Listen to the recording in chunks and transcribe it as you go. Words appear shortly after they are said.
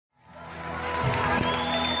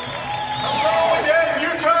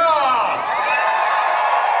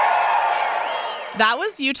That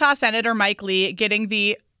was Utah Senator Mike Lee getting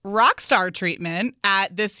the rock star treatment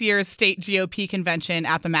at this year's state GOP convention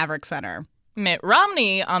at the Maverick Center. Mitt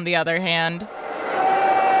Romney, on the other hand. Now,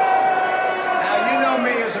 you know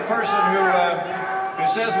me as a person who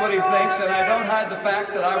says what he thinks, and I don't hide the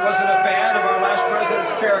fact that I wasn't a fan of our last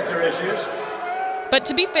president's character issues. But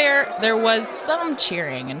to be fair, there was some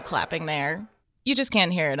cheering and clapping there. You just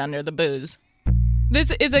can't hear it under the booze. This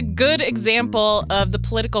is a good example of the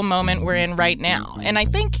political moment we're in right now, and I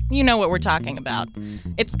think you know what we're talking about.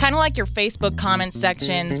 It's kind of like your Facebook comment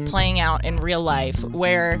sections playing out in real life,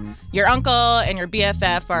 where your uncle and your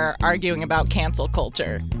BFF are arguing about cancel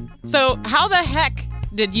culture. So how the heck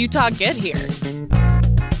did Utah get here?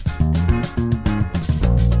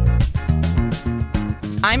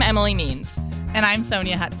 I'm Emily Means. And I'm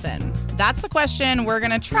Sonia Hudson. That's the question we're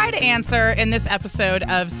going to try to answer in this episode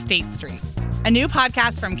of State Street, a new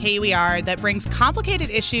podcast from KUER that brings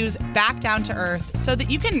complicated issues back down to earth so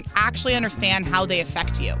that you can actually understand how they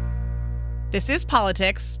affect you. This is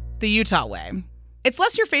politics the Utah way. It's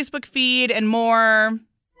less your Facebook feed and more...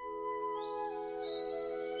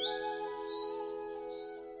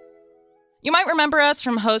 You might remember us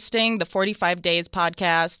from hosting the 45 Days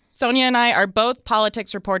podcast. Sonia and I are both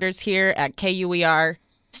politics reporters here at KUER.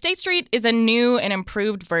 State Street is a new and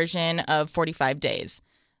improved version of 45 Days.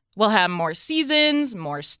 We'll have more seasons,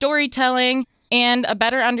 more storytelling, and a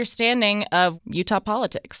better understanding of Utah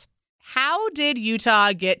politics. How did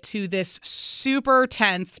Utah get to this super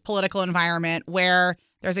tense political environment where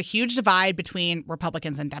there's a huge divide between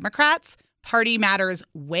Republicans and Democrats? Party matters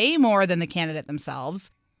way more than the candidate themselves.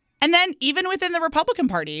 And then even within the Republican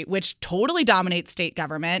Party, which totally dominates state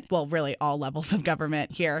government, well, really all levels of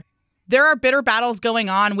government here, there are bitter battles going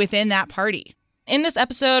on within that party. In this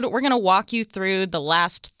episode, we're going to walk you through the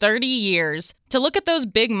last 30 years to look at those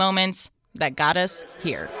big moments that got us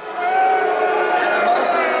here.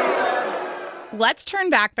 Let's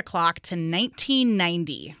turn back the clock to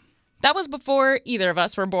 1990. That was before either of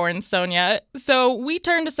us were born, Sonia. So we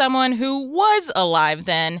turned to someone who was alive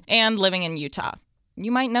then and living in Utah.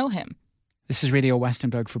 You might know him. This is Radio West. I'm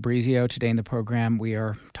Doug Fabrizio. Today in the program, we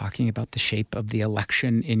are talking about the shape of the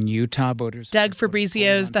election in Utah. Voters. Doug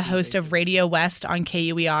Fabrizio is the host of Radio West on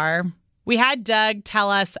KUER. We had Doug tell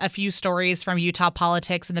us a few stories from Utah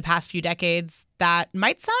politics in the past few decades that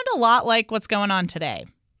might sound a lot like what's going on today.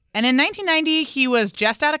 And in 1990, he was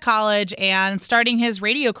just out of college and starting his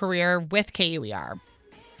radio career with KUER.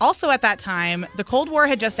 Also at that time, the Cold War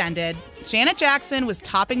had just ended. Janet Jackson was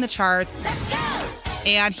topping the charts. Let's go!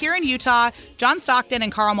 And here in Utah, John Stockton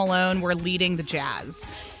and Karl Malone were leading the Jazz.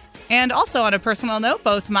 And also on a personal note,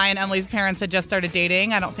 both my and Emily's parents had just started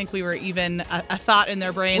dating. I don't think we were even a thought in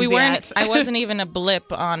their brains yet. I wasn't even a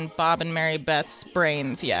blip on Bob and Mary Beth's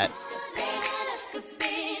brains yet.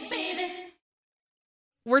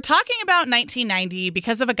 We're talking about 1990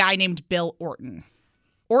 because of a guy named Bill Orton.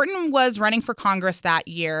 Orton was running for Congress that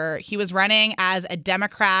year. He was running as a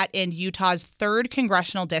Democrat in Utah's 3rd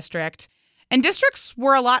congressional district. And districts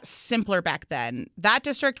were a lot simpler back then. That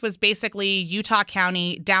district was basically Utah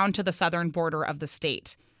County down to the southern border of the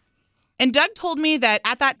state. And Doug told me that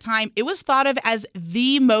at that time, it was thought of as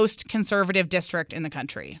the most conservative district in the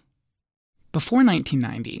country. Before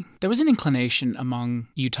 1990, there was an inclination among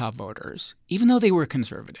Utah voters, even though they were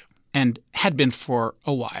conservative and had been for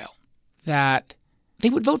a while, that they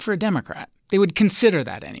would vote for a Democrat. They would consider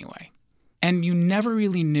that anyway. And you never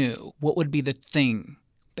really knew what would be the thing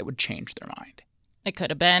that would change their mind. It could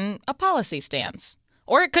have been a policy stance,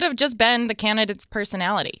 or it could have just been the candidate's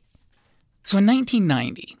personality. So in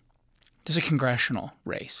 1990, there's a congressional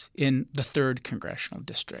race in the 3rd congressional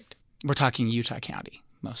district. We're talking Utah County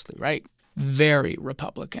mostly, right? Very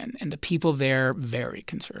Republican, and the people there very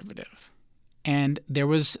conservative. And there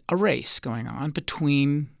was a race going on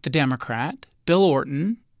between the Democrat, Bill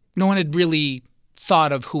Orton. No one had really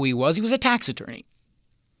thought of who he was. He was a tax attorney,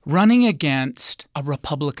 running against a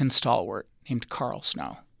Republican stalwart named Carl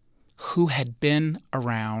Snow, who had been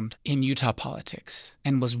around in Utah politics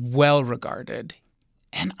and was well regarded.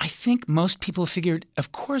 And I think most people figured,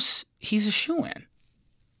 of course, he's a shoo-in.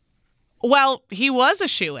 Well, he was a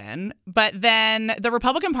shoo-in, but then the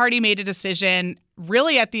Republican Party made a decision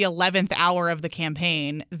really at the 11th hour of the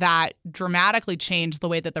campaign that dramatically changed the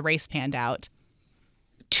way that the race panned out.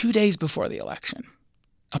 2 days before the election,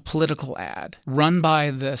 a political ad run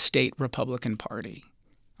by the state Republican Party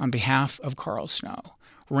on behalf of Carl Snow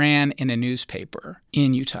ran in a newspaper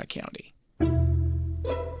in Utah County.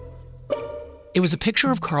 It was a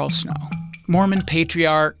picture of Carl Snow, Mormon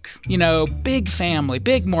patriarch, big family,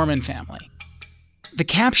 big Mormon family. The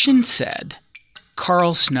caption said,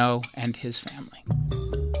 Carl Snow and his family.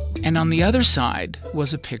 And on the other side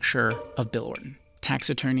was a picture of Bill Orton, tax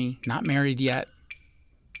attorney, not married yet.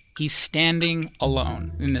 He's standing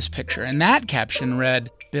alone in this picture. And that caption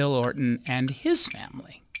read, Bill Orton and his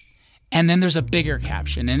family. And then there's a bigger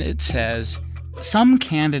caption, and it says, some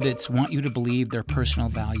candidates want you to believe their personal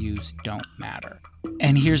values don't matter.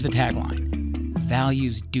 And here's the tagline,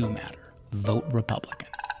 values do matter. Vote Republican.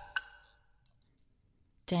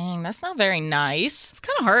 Dang, that's not very nice. It's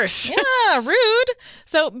kind of harsh. Yeah, rude.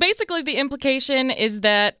 So basically the implication is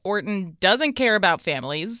that Orton doesn't care about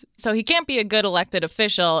families, so he can't be a good elected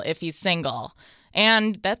official if he's single.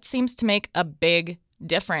 And that seems to make a big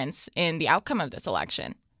difference in the outcome of this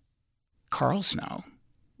election. Carl Snow,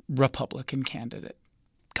 Republican candidate,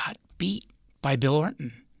 got beat by Bill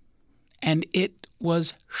Orton. And it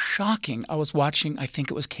was shocking. I was watching, I think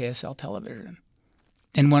it was KSL television,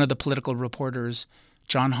 and one of the political reporters,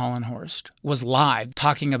 John Hollenhorst, was live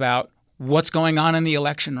talking about what's going on in the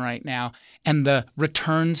election right now. And the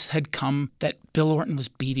returns had come that Bill Orton was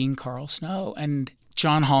beating Carl Snow. And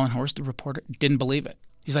John Hollenhorst, the reporter, didn't believe it.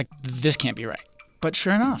 He's like, this can't be right. But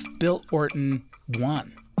sure enough, Bill Orton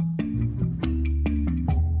won.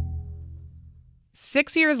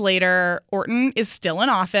 6 years later, Orton is still in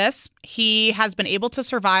office. He has been able to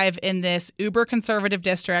survive in this uber conservative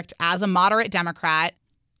district as a moderate Democrat.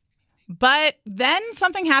 But then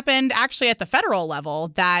something happened actually at the federal level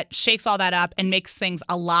that shakes all that up and makes things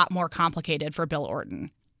a lot more complicated for Bill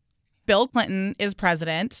Orton. Bill Clinton is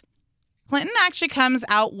president. Clinton actually comes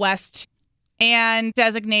out west and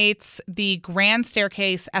designates the Grand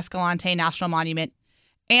Staircase Escalante National Monument.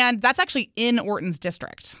 And that's actually in Orton's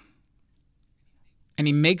district. And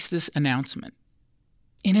he makes this announcement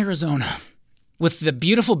in Arizona with the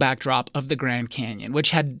beautiful backdrop of the Grand Canyon, which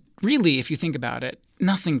had really, if you think about it,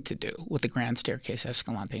 nothing to do with the Grand Staircase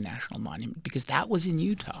Escalante National Monument, because that was in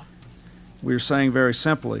Utah. We're saying very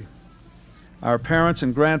simply, our parents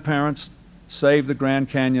and grandparents saved the Grand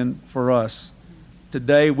Canyon for us.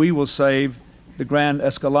 Today we will save the Grand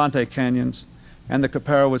Escalante Canyons and the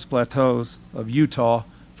Kaparowitz Plateaus of Utah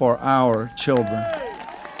for our children.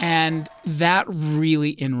 And that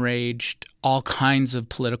really enraged all kinds of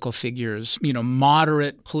political figures,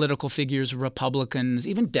 moderate political figures, Republicans,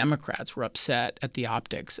 even Democrats were upset at the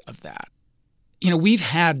optics of that. We've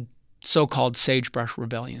had so-called sagebrush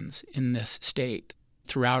rebellions in this state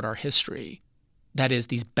throughout our history. That is,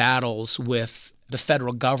 these battles with the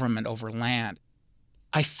federal government over land.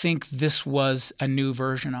 I think this was a new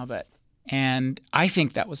version of it. And I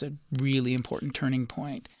think that was a really important turning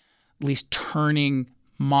point, at least turning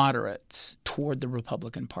moderates toward the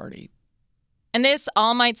Republican Party. And this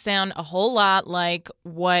all might sound a whole lot like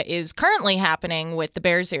what is currently happening with the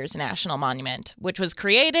Bears Ears National Monument, which was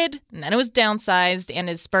created and then it was downsized and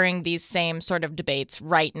is spurring these same sort of debates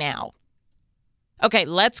right now. Okay,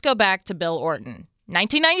 let's go back to Bill Orton.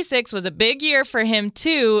 1996 was a big year for him,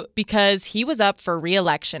 too, because he was up for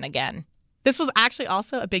re-election again. This was actually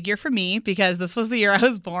also a big year for me because this was the year I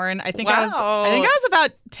was born. I think I Wow. was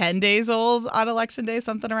about 10 days old on Election Day,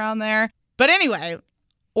 something around there. But anyway,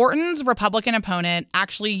 Orton's Republican opponent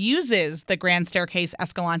actually uses the Grand Staircase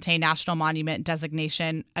Escalante National Monument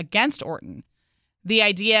designation against Orton. The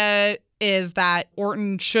idea is that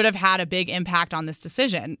Orton should have had a big impact on this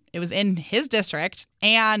decision. It was in his district,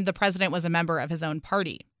 and the president was a member of his own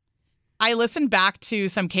party. I listened back to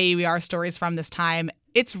some KUER stories from this time.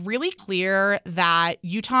 It's really clear that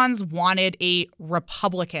Utahns wanted a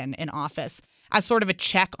Republican in office as sort of a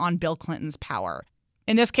check on Bill Clinton's power.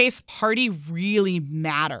 In this case, party really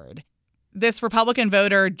mattered. This Republican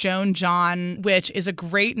voter, Joan John, which is a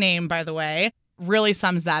great name, by the way, really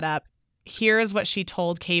sums that up. Here's what she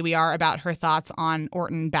told KUER about her thoughts on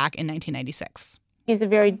Orton back in 1996. He's a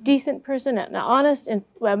very decent person and honest and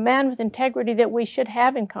a man with integrity that we should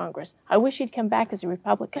have in Congress. I wish he'd come back as a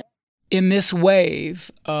Republican. In this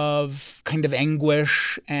wave of kind of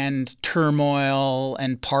anguish and turmoil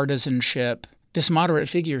and partisanship, this moderate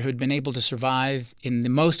figure who'd been able to survive in the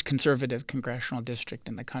most conservative congressional district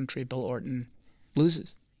in the country, Bill Orton,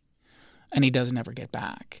 loses. And he doesn't ever get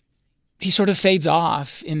back. He sort of fades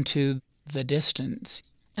off into the distance.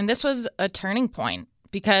 And this was a turning point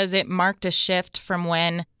because it marked a shift from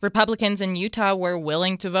when Republicans in Utah were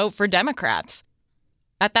willing to vote for Democrats.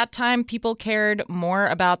 At that time, people cared more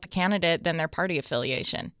about the candidate than their party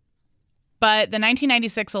affiliation. But the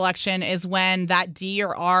 1996 election is when that D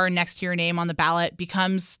or R next to your name on the ballot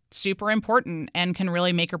becomes super important and can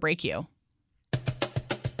really make or break you.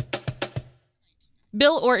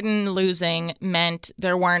 Bill Orton losing meant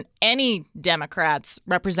there weren't any Democrats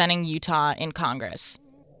representing Utah in Congress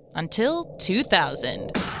until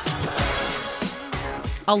 2000.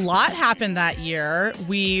 A lot happened that year.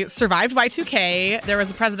 We survived Y2K. There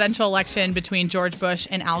was a presidential election between George Bush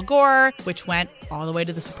and Al Gore, which went all the way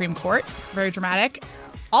to the Supreme Court. Very dramatic.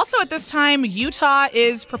 Also at this time, Utah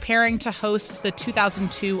is preparing to host the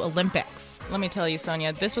 2002 Olympics. Let me tell you,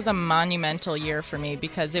 Sonia, this was a monumental year for me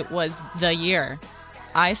because it was the year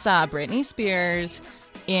I saw Britney Spears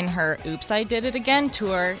in her Oops, I Did It Again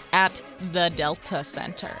tour at the Delta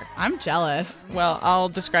Center. I'm jealous. Well, I'll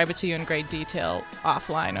describe it to you in great detail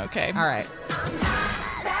offline, okay? All right.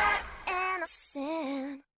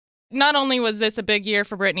 Not only was this a big year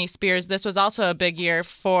for Britney Spears, this was also a big year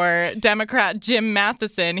for Democrat Jim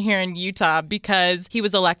Matheson here in Utah because he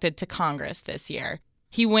was elected to Congress this year.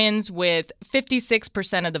 He wins with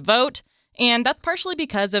 56% of the vote, and that's partially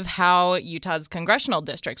because of how Utah's congressional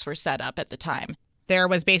districts were set up at the time. There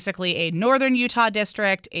was basically a northern Utah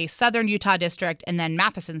district, a southern Utah district, and then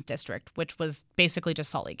Matheson's district, which was basically just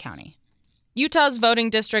Salt Lake County. Utah's voting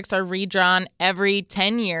districts are redrawn every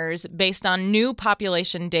 10 years based on new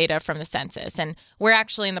population data from the census, and we're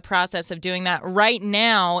actually in the process of doing that right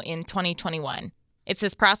now in 2021. It's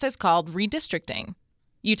this process called redistricting.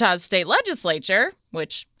 Utah's state legislature,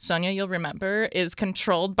 which, Sonia, you'll remember, is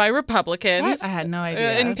controlled by Republicans. What? I had no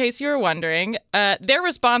idea. In case you were wondering, they're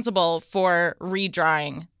responsible for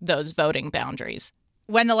redrawing those voting boundaries.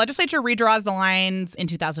 When the legislature redraws the lines in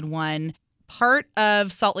 2001, part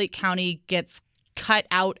of Salt Lake County gets cut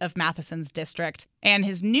out of Matheson's district, and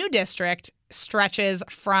his new district stretches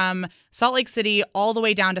from Salt Lake City all the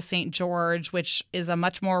way down to St. George, which is a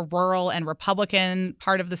much more rural and Republican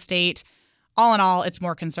part of the state. All in all, it's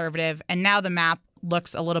more conservative, and now the map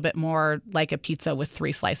looks a little bit more like a pizza with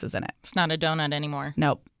 3 slices in it. It's not a donut anymore.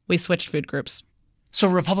 Nope. We switched food groups. So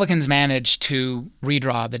Republicans managed to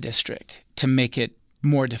redraw the district to make it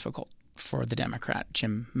more difficult for the Democrat,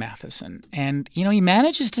 Jim Matheson. And, he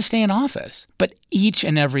manages to stay in office. But each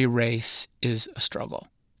and every race is a struggle.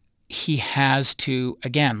 He has to,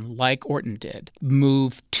 again, like Orton did,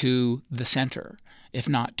 move to the center, if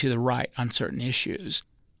not to the right on certain issues.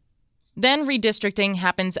 Then redistricting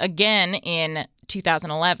happens again in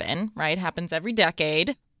 2011, right? Happens every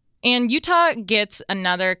decade. And Utah gets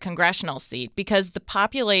another congressional seat because the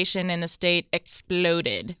population in the state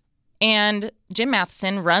exploded. And Jim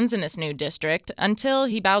Matheson runs in this new district until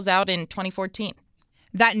he bows out in 2014.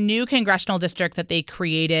 That new congressional district that they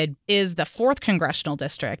created is the 4th congressional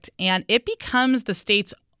district, and it becomes the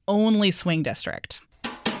state's only swing district.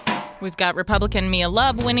 We've got Republican Mia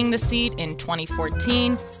Love winning the seat in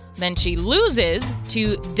 2014. Then she loses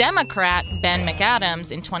to Democrat Ben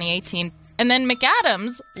McAdams in 2018. And then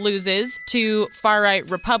McAdams loses to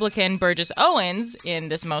far-right Republican Burgess Owens in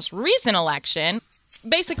this most recent election.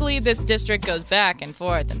 Basically, this district goes back and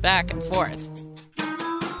forth and back and forth.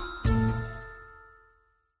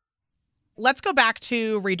 Let's go back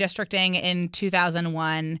to redistricting in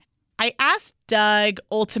 2001. I asked Doug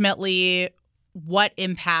ultimately what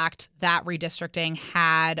impact that redistricting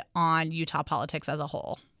had on Utah politics as a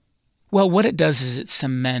whole. Well, what it does is it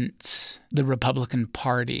cements the Republican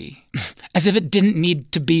Party as if it didn't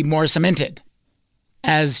need to be more cemented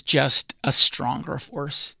as just a stronger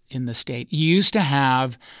force in the state. You used to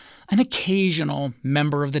have an occasional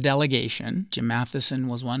member of the delegation. Jim Matheson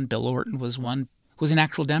was one. Bill Orton was one. Was an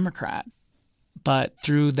actual Democrat. But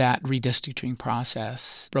through that redistricting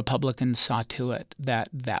process, Republicans saw to it that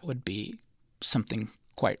that would be something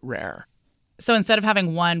quite rare. So instead of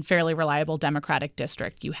having one fairly reliable Democratic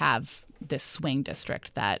district, you have this swing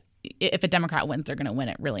district that if a Democrat wins, they're going to win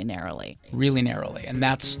it really narrowly. Really narrowly. And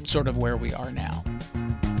that's sort of where we are now.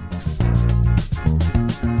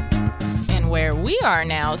 And where we are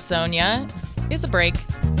now, Sonia, is a break.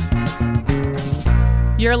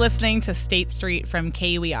 You're listening to State Street from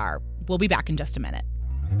KUER. We'll be back in just a minute.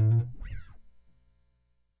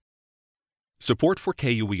 Support for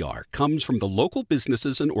KUER comes from the local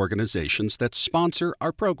businesses and organizations that sponsor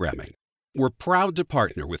our programming. We're proud to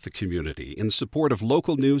partner with the community in support of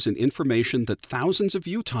local news and information that thousands of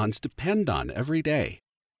Utahns depend on every day.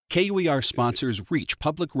 KUER sponsors reach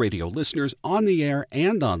public radio listeners on the air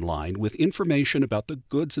and online with information about the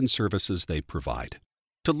goods and services they provide.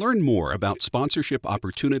 To learn more about sponsorship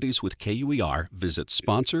opportunities with KUER, visit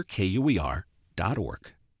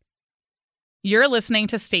sponsorkuer.org. You're listening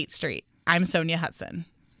to State Street. I'm Sonia Hudson.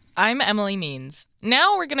 I'm Emily Means.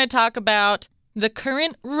 Now we're going to talk about the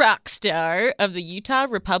current rock star of the Utah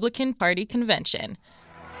Republican Party Convention,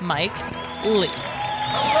 Mike Lee.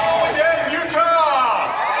 Hello again,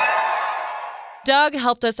 Utah! Doug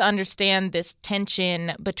helped us understand this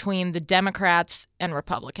tension between the Democrats and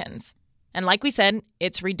Republicans. And like we said,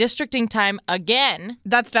 it's redistricting time again.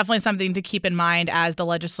 That's definitely something to keep in mind as the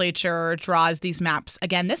legislature draws these maps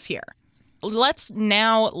again this year. Let's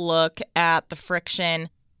now look at the friction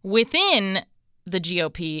within the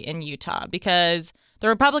GOP in Utah, because the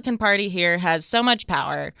Republican Party here has so much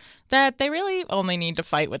power that they really only need to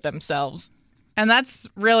fight with themselves. And that's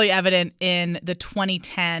really evident in the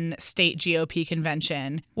 2010 state GOP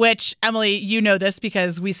convention, which, Emily, you know this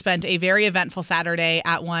because we spent a very eventful Saturday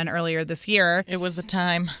at one earlier this year. It was a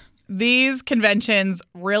time. These conventions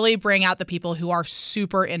really bring out the people who are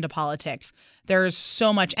super into politics. There's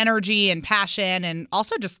so much energy and passion and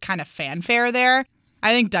also just kind of fanfare there.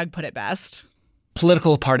 I think Doug put it best.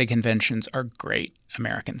 Political party conventions are great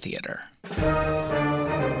American theater.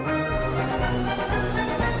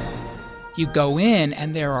 You go in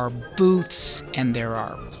and there are booths and there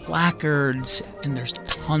are placards and there's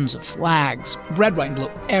tons of flags, red, white, and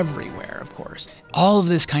blue everywhere, of course. All of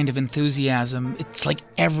this kind of enthusiasm, it's like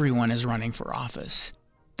everyone is running for office.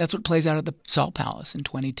 That's what plays out at the Salt Palace in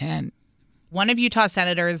 2010. One of Utah's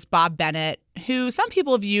senators, Bob Bennett, who some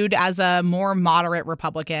people viewed as a more moderate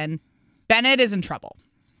Republican, Bennett is in trouble.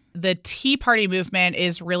 The Tea Party movement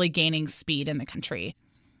is really gaining speed in the country.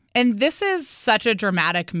 And this is such a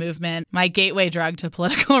dramatic movement, my gateway drug to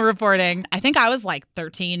political reporting. I think I was like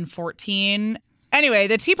 13, 14. Anyway,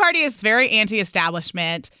 the Tea Party is very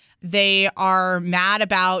anti-establishment. They are mad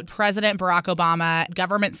about President Barack Obama,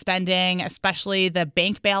 government spending, especially the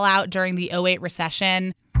bank bailout during the 2008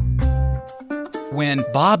 recession. When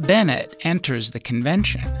Bob Bennett enters the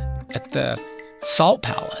convention at the Salt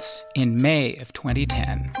Palace in May of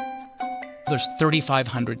 2010, there's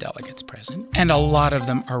 3,500 delegates present, and a lot of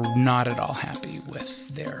them are not at all happy with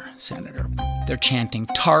their senator. They're chanting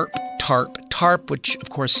TARP, TARP, TARP, which of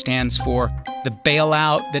course stands for the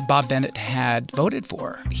bailout that Bob Bennett had voted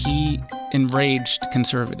for. He enraged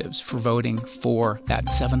conservatives for voting for that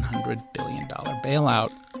 $700 billion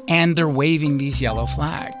bailout, and they're waving these yellow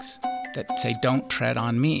flags that say, "Don't tread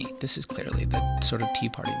on me." This is clearly the sort of Tea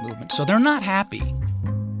Party movement. So they're not happy.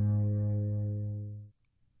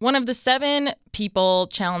 One of the 7 people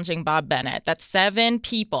challenging Bob Bennett, that's 7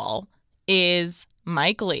 people, is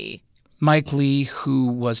Mike Lee. Mike Lee, who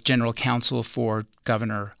was general counsel for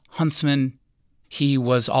Governor Huntsman. He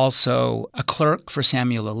was also a clerk for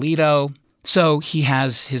Samuel Alito. So he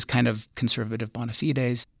has his kind of conservative bona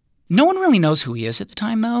fides. No one really knows who he is at the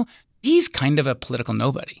time, though. He's kind of a political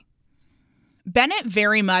nobody. Bennett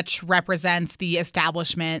very much represents the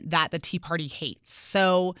establishment that the Tea Party hates.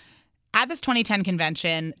 So at this 2010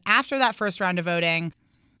 convention, after that first round of voting,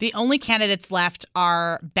 the only candidates left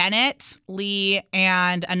are Bennett, Lee,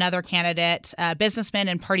 and another candidate, a businessman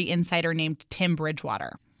and party insider named Tim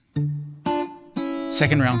Bridgewater.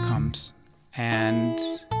 Second round comes, and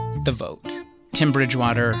the vote. Tim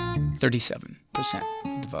Bridgewater, 37%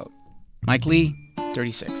 of the vote. Mike Lee,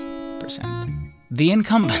 36%. The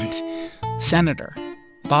incumbent, Senator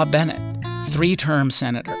Bob Bennett, 3-term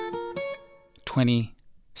senator, 27%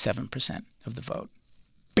 of the vote.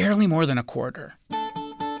 Barely more than a quarter.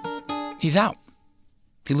 He's out.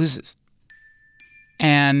 He loses.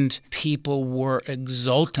 And people were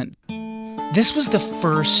exultant. This was the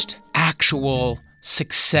first actual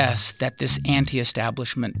success that this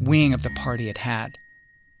anti-establishment wing of the party had had.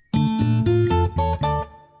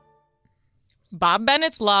 Bob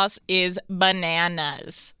Bennett's loss is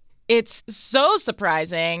bananas. It's so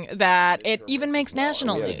surprising that it even makes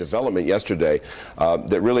national news. We had a development yesterday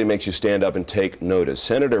that really makes you stand up and take notice.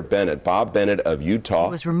 Senator Bennett, Bob Bennett of Utah,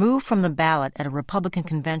 was removed from the ballot at a Republican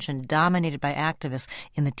convention dominated by activists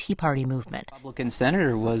in the Tea Party movement. The Republican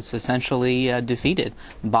senator was essentially defeated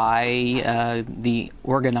by the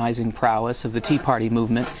organizing prowess of the Tea Party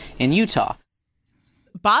movement in Utah.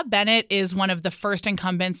 Bob Bennett is one of the first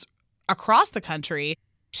incumbents across the country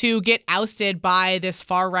to get ousted by this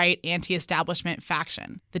far-right anti-establishment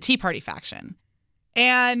faction, the Tea Party faction.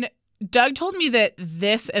 And Doug told me that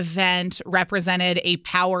this event represented a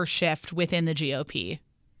power shift within the GOP.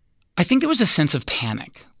 I think there was a sense of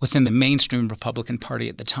panic within the mainstream Republican Party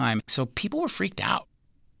at the time. So people were freaked out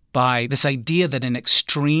by this idea that an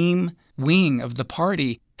extreme wing of the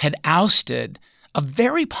party had ousted a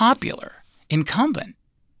very popular incumbent.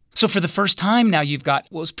 So for the first time now, you've got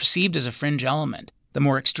what was perceived as a fringe element, the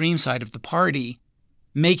more extreme side of the party,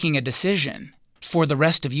 making a decision for the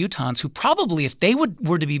rest of Utahns who probably, if they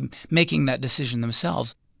were to be making that decision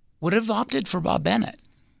themselves, would have opted for Bob Bennett.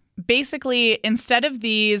 Basically, instead of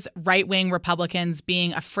these right-wing Republicans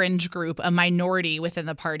being a fringe group, a minority within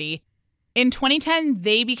the party, in 2010,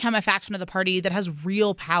 they become a faction of the party that has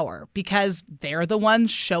real power because they're the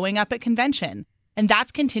ones showing up at convention. And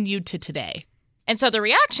that's continued to today. And so the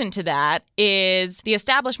reaction to that is the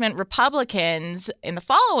establishment Republicans in the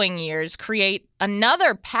following years create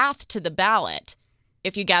another path to the ballot.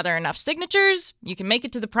 If you gather enough signatures, you can make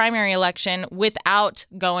it to the primary election without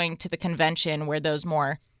going to the convention where those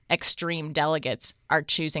more extreme delegates are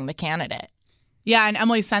choosing the candidate. Yeah, and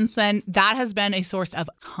Emily, since then, that has been a source of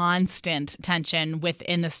constant tension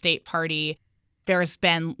within the state party. There's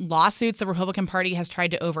been lawsuits. The Republican Party has tried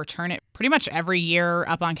to overturn it pretty much every year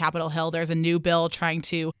up on Capitol Hill. There's a new bill trying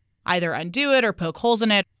to either undo it or poke holes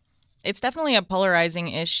in it. It's definitely a polarizing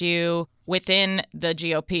issue within the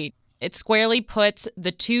GOP. It squarely puts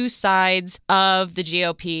the two sides of the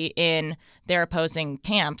GOP in their opposing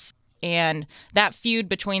camps, and that feud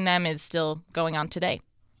between them is still going on today.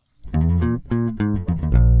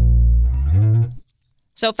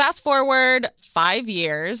 So fast forward 5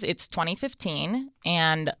 years, it's 2015,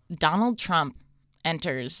 and Donald Trump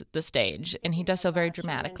enters the stage, and he does so very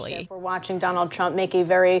dramatically. We're watching Donald Trump make a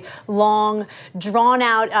very long,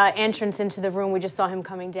 drawn-out entrance into the room. We just saw him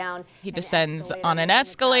coming down. He descends on an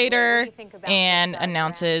escalator and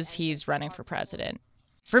announces he's running for president.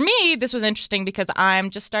 For me, this was interesting because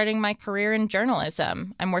I'm just starting my career in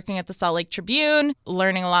journalism. I'm working at the Salt Lake Tribune,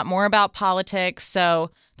 learning a lot more about politics,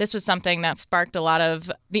 so this was something that sparked a lot of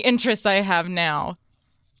the interests I have now.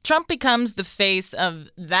 Trump becomes the face of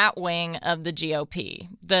that wing of the GOP,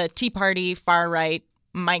 the Tea Party, far-right,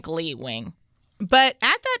 Mike Lee wing. But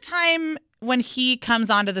at that time, when he comes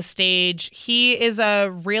onto the stage, he is a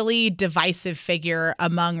really divisive figure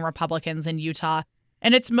among Republicans in Utah,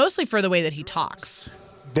 and it's mostly for the way that he talks.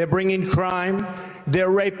 They're bringing crime, they're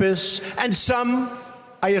rapists, and some,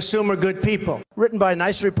 I assume, are good people. Written by a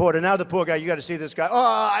nice reporter. Now the poor guy, you got to see this guy.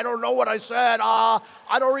 Oh, I don't know what I said. I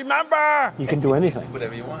don't remember. You can do anything.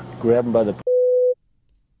 Whatever you want. Grab him by the...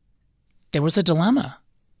 There was a dilemma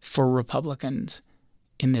for Republicans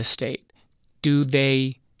in this state. Do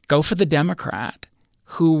they go for the Democrat,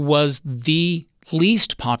 who was the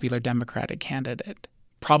least popular Democratic candidate,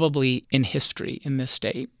 probably in history in this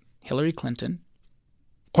state, Hillary Clinton,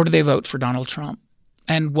 or do they vote for Donald Trump?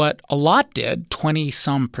 And what a lot did,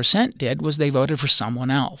 20-some% did, was they voted for someone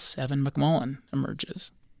else. Evan McMullin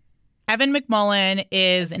emerges. Evan McMullin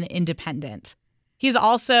is an independent. He's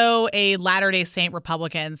also a Latter-day Saint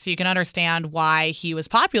Republican, so you can understand why he was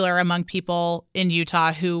popular among people in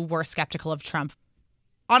Utah who were skeptical of Trump.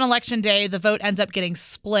 On Election Day, the vote ends up getting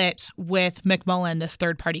split with McMullin, this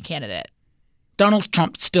third-party candidate. Donald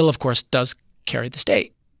Trump still, of course, does carry the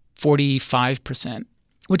state, 45%.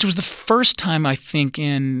 Which was the first time, I think,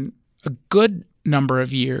 in a good number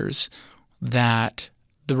of years that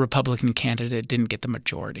the Republican candidate didn't get the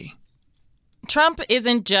majority. Trump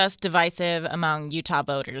isn't just divisive among Utah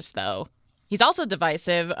voters, though. He's also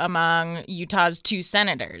divisive among Utah's two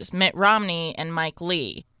senators, Mitt Romney and Mike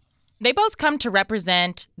Lee. They both come to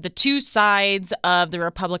represent the two sides of the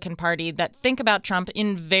Republican Party that think about Trump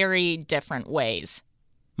in very different ways.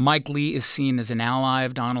 Mike Lee is seen as an ally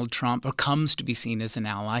of Donald Trump, or comes to be seen as an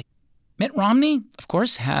ally. Mitt Romney, of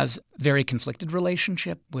course, has a very conflicted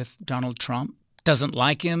relationship with Donald Trump, doesn't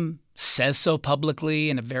like him, says so publicly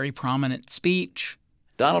in a very prominent speech.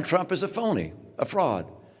 Donald Trump is a phony, a fraud.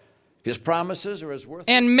 His promises are as worthless.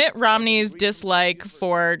 And Mitt Romney's dislike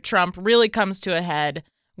for Trump really comes to a head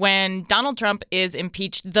when Donald Trump is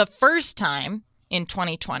impeached the first time in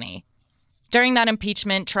 2020. During that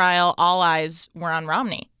impeachment trial, all eyes were on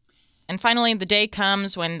Romney. And finally, the day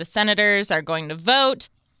comes when the senators are going to vote,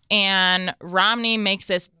 and Romney makes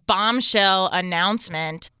this bombshell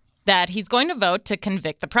announcement that he's going to vote to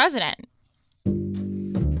convict the president.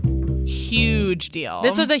 Huge deal.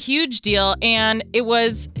 This was a huge deal, and it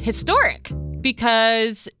was historic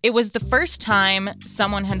because it was the first time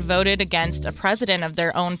someone had voted against a president of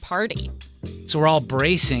their own party. So we're all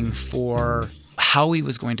bracing for how he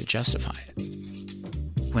was going to justify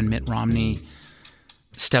it. When Mitt Romney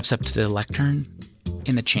steps up to the lectern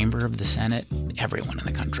in the chamber of the Senate, everyone in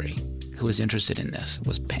the country who was interested in this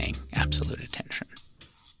was paying absolute attention.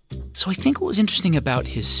 So I think what was interesting about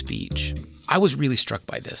his speech, I was really struck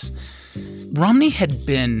by this. Romney had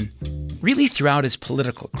been, really throughout his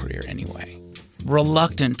political career anyway,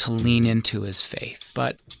 reluctant to lean into his faith.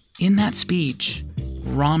 But in that speech,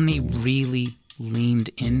 Romney really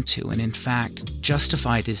leaned into and, in fact,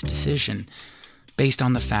 justified his decision based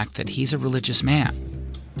on the fact that he's a religious man.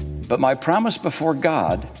 But my promise before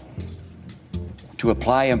God to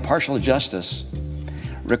apply impartial justice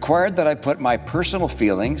required that I put my personal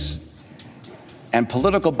feelings and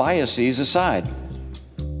political biases aside.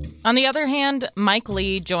 On the other hand, Mike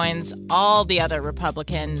Lee joins all the other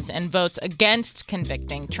Republicans and votes against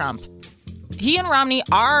convicting Trump. He and Romney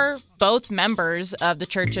are both members of the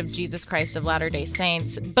Church of Jesus Christ of Latter-day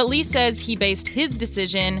Saints, but Lee says he based his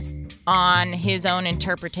decision on his own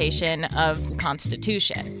interpretation of the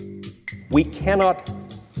Constitution. We cannot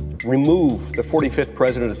remove the 45th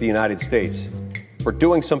President of the United States for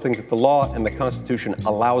doing something that the law and the Constitution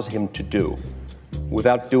allows him to do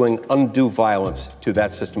without doing undue violence to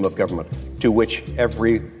that system of government, to which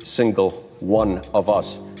every single one of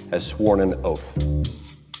us has sworn an oath.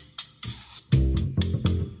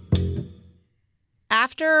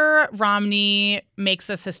 After Romney makes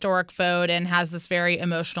this historic vote and has this very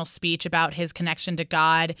emotional speech about his connection to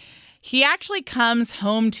God, he actually comes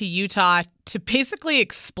home to Utah to basically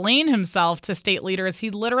explain himself to state leaders. He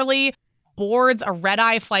literally boards a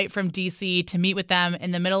red-eye flight from D.C. to meet with them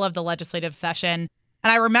in the middle of the legislative session.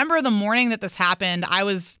 And I remember the morning that this happened, I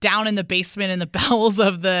was down in the basement in the bowels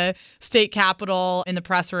of the state capitol in the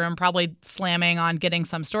press room, probably slamming on getting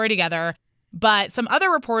some story together. But some other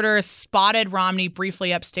reporters spotted Romney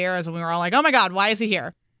briefly upstairs, and we were all like, oh my God, why is he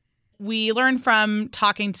here? We learned from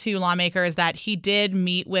talking to lawmakers that he did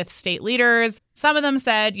meet with state leaders. Some of them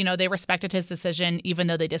said, they respected his decision, even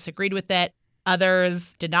though they disagreed with it.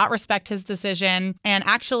 Others did not respect his decision and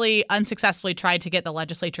actually unsuccessfully tried to get the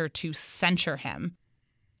legislature to censure him.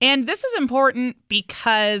 And this is important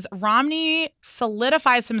because Romney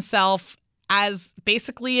solidifies himself as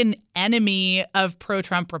basically an enemy of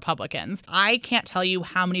pro-Trump Republicans. I can't tell you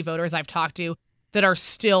how many voters I've talked to that are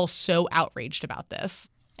still so outraged about this.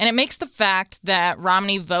 And it makes the fact that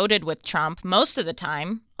Romney voted with Trump most of the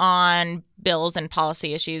time on bills and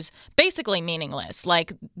policy issues basically meaningless.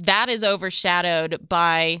 Like, that is overshadowed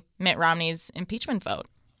by Mitt Romney's impeachment vote.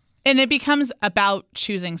 And it becomes about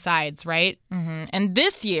choosing sides, right? Mm-hmm. And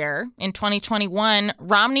this year, in 2021,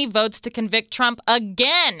 Romney votes to convict Trump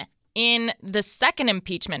again in the second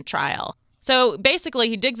impeachment trial. So basically,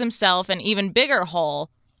 he digs himself an even bigger hole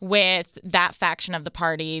with that faction of the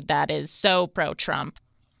party that is so pro-Trump.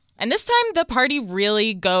 And this time, the party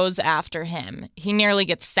really goes after him. He nearly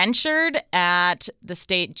gets censured at the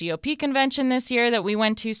state GOP convention this year that we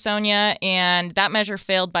went to, Sonia, and that measure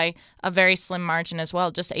failed by a very slim margin as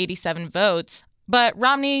well, just 87 votes. But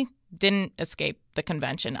Romney didn't escape the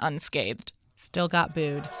convention unscathed. Still got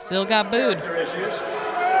booed. Still got booed.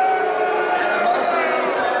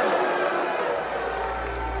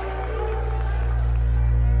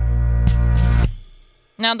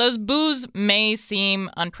 Now, those boos may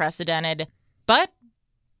seem unprecedented, but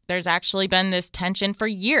there's actually been this tension for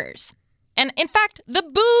years. And in fact, the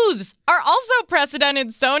boos are also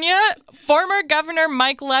precedented, Sonia. Former Governor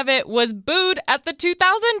Mike Leavitt was booed at the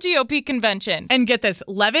 2000 GOP convention. And get this,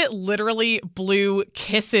 Leavitt literally blew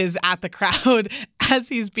kisses at the crowd as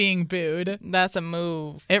he's being booed. That's a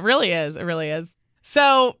move. It really is. It really is.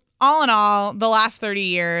 So all in all, the last 30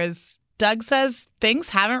 years, Doug says things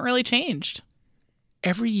haven't really changed.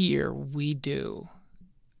 Every year we do,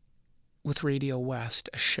 with Radio West,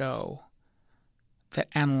 a show that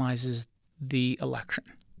analyzes the election.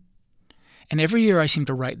 And every year I seem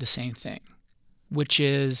to write the same thing, which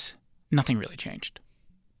is nothing really changed.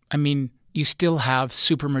 I mean, you still have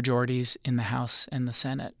supermajorities in the House and the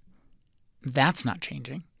Senate. That's not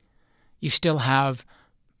changing. You still have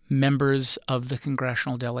members of the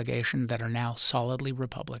congressional delegation that are now solidly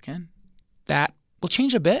Republican. That will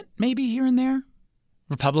change a bit, maybe here and there.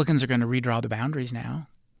 Republicans are going to redraw the boundaries now.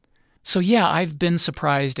 So yeah, I've been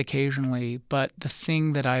surprised occasionally, but the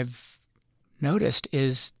thing that I've noticed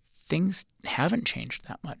is things haven't changed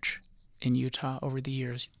that much in Utah over the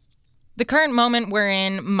years. The current moment we're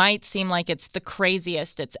in might seem like it's the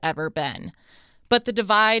craziest it's ever been. But the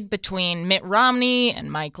divide between Mitt Romney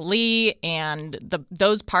and Mike Lee and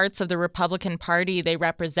those parts of the Republican Party they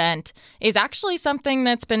represent is actually something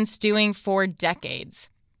that's been stewing for decades.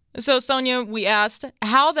 So, Sonia, we asked,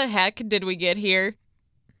 how the heck did we get here?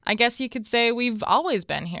 I guess you could say we've always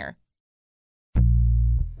been here.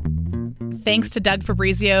 Thanks to Doug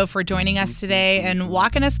Fabrizio for joining us today and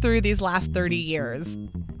walking us through these last 30 years.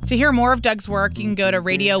 To hear more of Doug's work, you can go to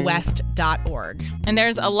radiowest.org. And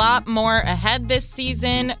there's a lot more ahead this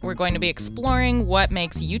season. We're going to be exploring what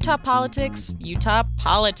makes Utah politics,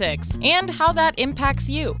 and how that impacts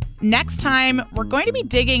you. Next time, we're going to be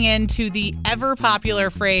digging into the ever-popular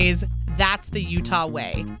phrase, "that's the Utah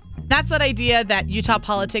way." That's that idea that Utah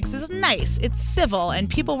politics is nice, it's civil, and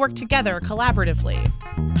people work together collaboratively.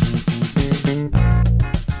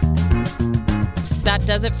 That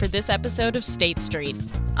does it for this episode of State Street.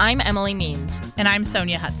 I'm Emily Means. And I'm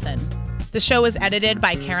Sonia Hudson. The show is edited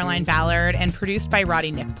by Caroline Ballard and produced by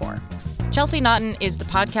Roddy Nickpour. Chelsea Naughton is the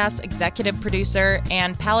podcast's executive producer,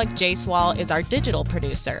 and Palak Jaiswal is our digital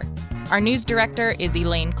producer. Our news director is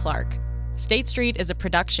Elaine Clark. State Street is a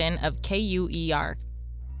production of KUER.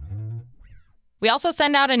 We also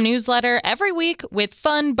send out a newsletter every week with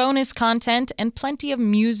fun bonus content and plenty of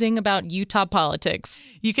musing about Utah politics.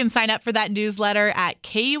 You can sign up for that newsletter at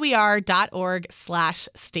kuer.org/State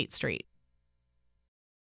Street.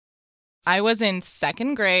 I was in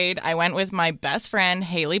second grade. I went with my best friend,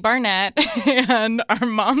 Haley Barnett, and our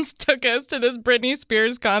moms took us to this Britney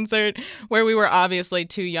Spears concert where we were obviously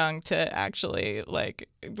too young to actually,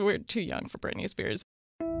 we're too young for Britney Spears.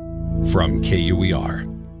 From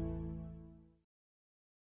KUER.